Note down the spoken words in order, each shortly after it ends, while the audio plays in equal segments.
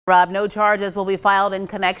Rob, no charges will be filed in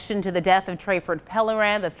connection to the death of Trayford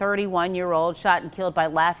Pellerin, the 31-year-old shot and killed by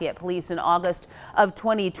Lafayette police in August of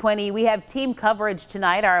 2020. We have team coverage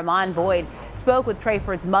tonight. Our Iman Boyd spoke with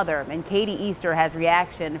Trayford's mother, and Katie Easter has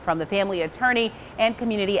reaction from the family attorney and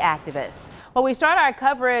community activists. Well, we start our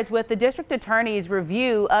coverage with the district attorney's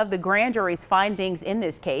review of the grand jury's findings in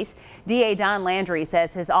this case. DA Don Landry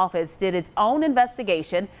says his office did its own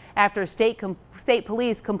investigation after state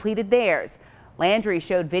police completed theirs. Landry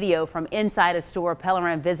showed video from inside a store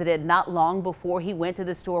Pellerin visited not long before he went to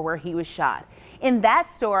the store where he was shot. In that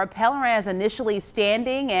store, Pellerin is initially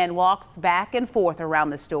standing and walks back and forth around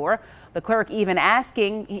the store, the clerk even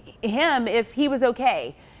asking him if he was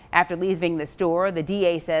okay. After leaving the store, the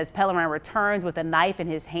DA says Pellerin returns with a knife in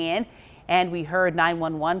his hand, and we heard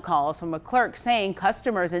 911 calls from a clerk saying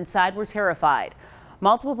customers inside were terrified.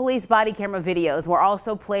 Multiple police body camera videos were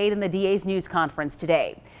also played in the DA's news conference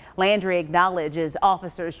today. Landry acknowledges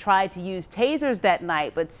officers tried to use tasers that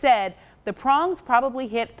night, but said the prongs probably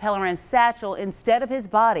hit Pellerin's satchel instead of his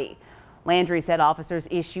body. Landry said officers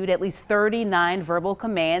issued at least 39 verbal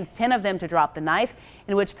commands, 10 of them to drop the knife,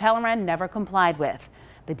 in which Pellerin never complied with.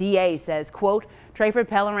 The DA says, quote, Trayford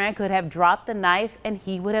Pellerin could have dropped the knife and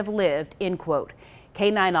he would have lived, end quote.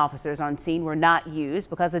 K-9 officers on scene were not used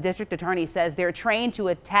because the district attorney says they're trained to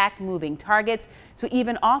attack moving targets, so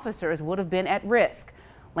even officers would have been at risk.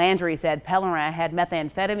 Landry said Pellerin had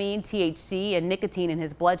methamphetamine, THC, and nicotine in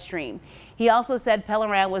his bloodstream. He also said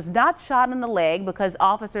Pellerin was not shot in the leg because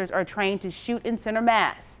officers are trained to shoot in center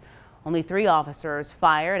mass. Only 3 officers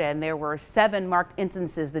fired, and there were 7 marked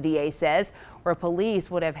instances, the DA says, where police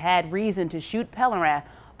would have had reason to shoot Pellerin,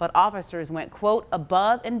 but officers went, quote,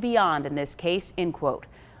 above and beyond in this case, end quote.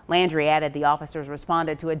 Landry added the officers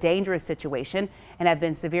responded to a dangerous situation and have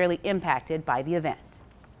been severely impacted by the event.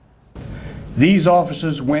 These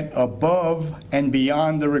officers went above and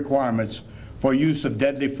beyond the requirements for use of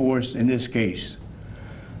deadly force in this case.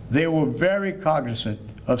 They were very cognizant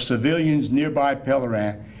of civilians nearby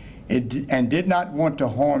Pellerin and did not want to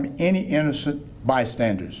harm any innocent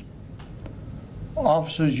bystanders.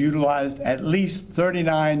 Officers utilized at least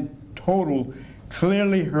 39 total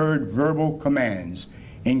clearly heard verbal commands,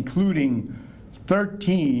 including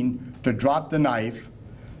 13 to drop the knife,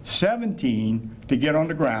 17 to get on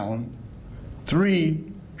the ground, 3,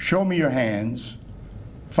 show me your hands,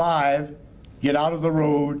 5, get out of the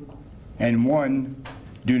road, and 1,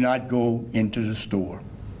 do not go into the store.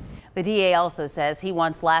 The DA also says he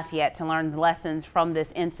wants Lafayette to learn lessons from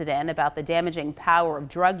this incident about the damaging power of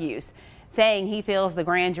drug use, saying he feels the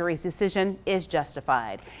grand jury's decision is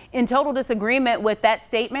justified. In total disagreement with that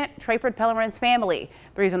statement, Trayford Pellerin's family.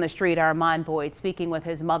 3's on the street, our Iman Boyd speaking with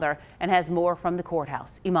his mother, and has more from the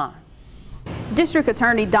courthouse. Iman. District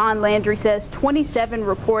Attorney Don Landry says 27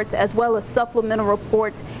 reports as well as supplemental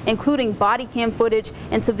reports, including body cam footage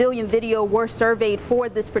and civilian video, were surveyed for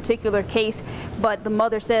this particular case. But the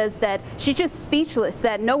mother says that she's just speechless,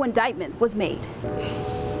 that no indictment was made.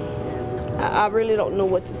 I really don't know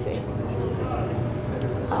what to say.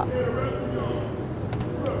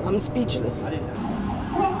 I'm speechless.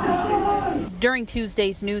 During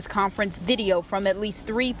Tuesday's news conference, video from at least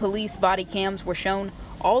 3 police body cams were shown,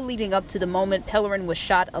 all leading up to the moment Pellerin was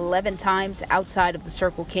shot 11 times outside of the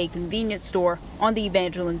Circle K convenience store on the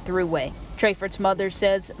Evangeline Thruway. Trayford's mother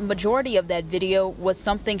says majority of that video was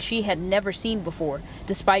something she had never seen before,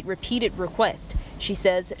 despite repeated requests. She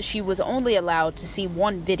says she was only allowed to see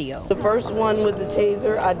 1 video. The first one with the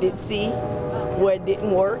taser I did see where it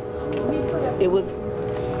didn't work.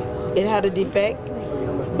 It had a defect,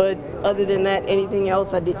 but other than that, anything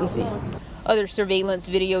else I didn't see. Other surveillance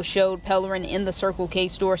video showed Pellerin in the Circle K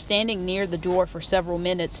store standing near the door for several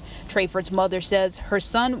minutes. Trayford's mother says her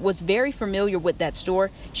son was very familiar with that store.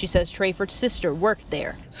 She says Trayford's sister worked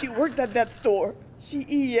there. She worked at that store. She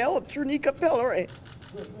yelled, Tronika Pellerin.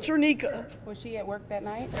 Tronika. Was she at work that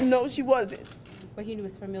night? No, she wasn't. But he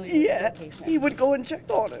was familiar with the location. He would go and check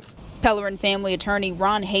on her. Pellerin family attorney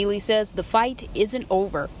Ron Haley says the fight isn't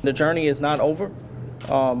over. The journey is not over.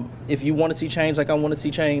 If you want to see change like I want to see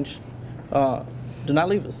change, do not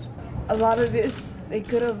leave us. A lot of this they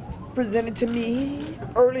could have presented to me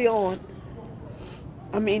early on.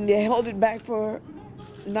 I mean, they held it back for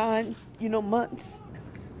 9, months,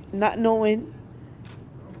 not knowing,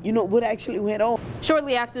 what actually went on.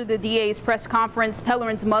 Shortly after the DA's press conference,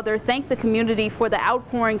 Pellerin's mother thanked the community for the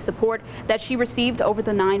outpouring support that she received over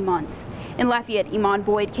the 9 months. In Lafayette, Iman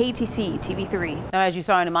Boyd, KATC TV3. Now, as you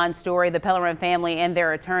saw in Iman's story, the Pellerin family and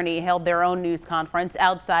their attorney held their own news conference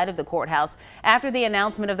outside of the courthouse after the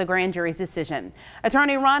announcement of the grand jury's decision.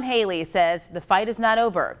 Attorney Ron Haley says the fight is not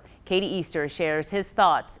over. Katie Easter shares his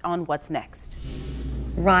thoughts on what's next.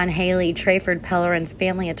 Ron Haley, Trayford Pellerin's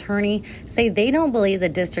family attorney, say they don't believe the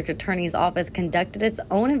district attorney's office conducted its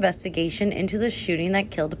own investigation into the shooting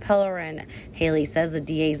that killed Pellerin. Haley says the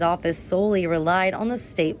DA's office solely relied on the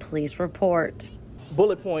state police report.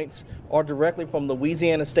 Bullet points are directly from the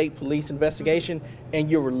Louisiana State Police investigation,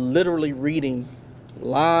 and you're literally reading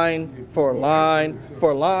line for line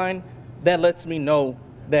for line. That lets me know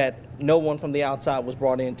that no one from the outside was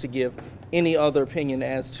brought in to give any other opinion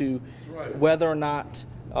as to whether or not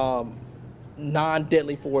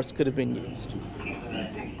non-deadly force could have been used.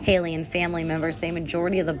 Haley and family members say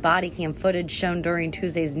majority of the body cam footage shown during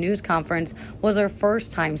Tuesday's news conference was their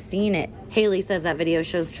first time seeing it. Haley says that video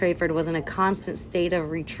shows Trayford was in a constant state of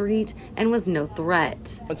retreat and was no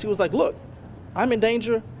threat. And he was like, look, I'm in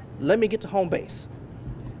danger, let me get to home base.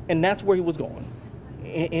 And that's where he was going.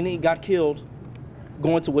 And he got killed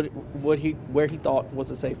going to where he thought was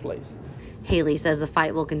a safe place. Haley says the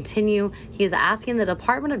fight will continue. He is asking the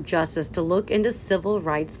Department of Justice to look into civil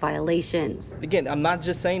rights violations. Again, I'm not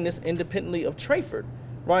just saying this independently of Trayford,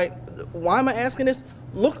 right? Why am I asking this?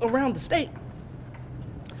 Look around the state.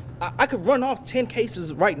 I could run off 10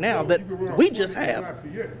 cases right now that we just have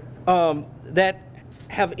that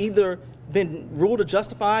have either been ruled or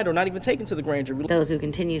justified or not even taken to the grand jury. Those who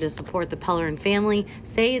continue to support the Pellerin family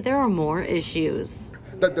say there are more issues.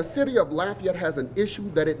 That the city of Lafayette has an issue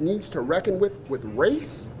that it needs to reckon with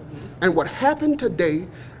race. And what happened today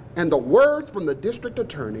and the words from the district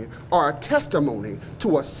attorney are a testimony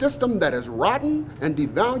to a system that is rotten and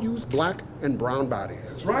devalues black and brown bodies.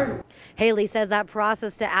 That's right. Haley says that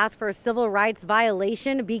process to ask for a civil rights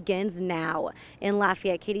violation begins now. In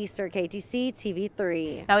Lafayette, Katie Sir, KATC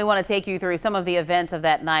TV3. Now we want to take you through some of the events of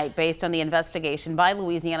that night based on the investigation by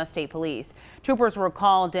Louisiana State Police. Troopers were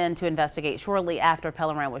called in to investigate shortly after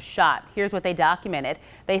Pellerin was shot. Here's what they documented.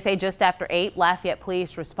 They say just after 8, Lafayette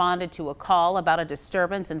police responded to a call about a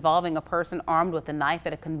disturbance involving a person armed with a knife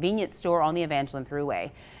at a convenience store on the Evangeline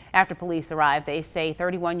Thruway. After police arrived, they say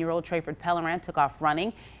 31-year-old Trayford Pellerin took off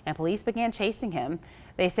running and police began chasing him.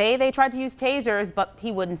 They say they tried to use tasers, but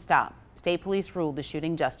he wouldn't stop. State police ruled the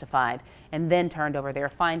shooting justified and then turned over their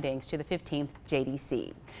findings to the 15th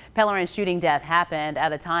JDC. Pellerin's shooting death happened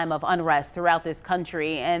at a time of unrest throughout this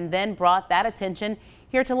country and then brought that attention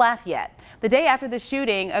here to Lafayette. The day after the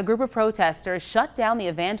shooting, a group of protesters shut down the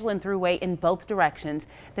Evangeline Thruway in both directions,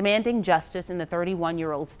 demanding justice in the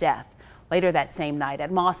 31-year-old's death. Later that same night at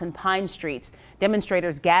Moss and Pine Streets,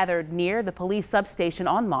 demonstrators gathered near the police substation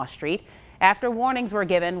on Moss Street. After warnings were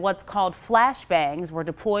given, what's called flashbangs were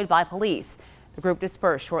deployed by police. The group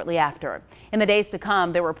dispersed shortly after. In the days to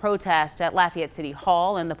come, there were protests at Lafayette City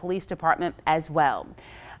Hall and the police department as well.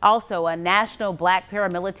 Also, a national black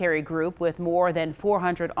paramilitary group with more than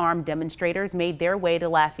 400 armed demonstrators made their way to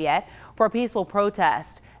Lafayette for a peaceful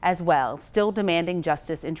protest as well, still demanding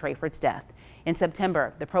justice in Trayford's death. In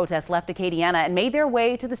September, the protests left Acadiana and made their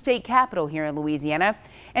way to the state capitol here in Louisiana.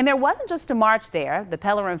 And there wasn't just a march there. The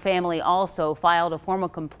Pellerin family also filed a formal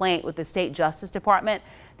complaint with the state Justice Department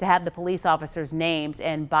to have the police officers' names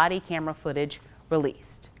and body camera footage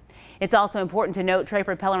released. It's also important to note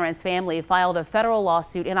Trayford Pellerin's family filed a federal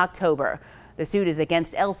lawsuit in October. The suit is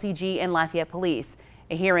against LCG and Lafayette Police.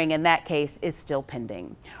 A hearing in that case is still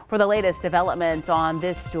pending. For the latest developments on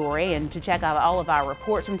this story and to check out all of our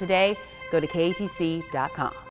reports from today, go to KATC.com.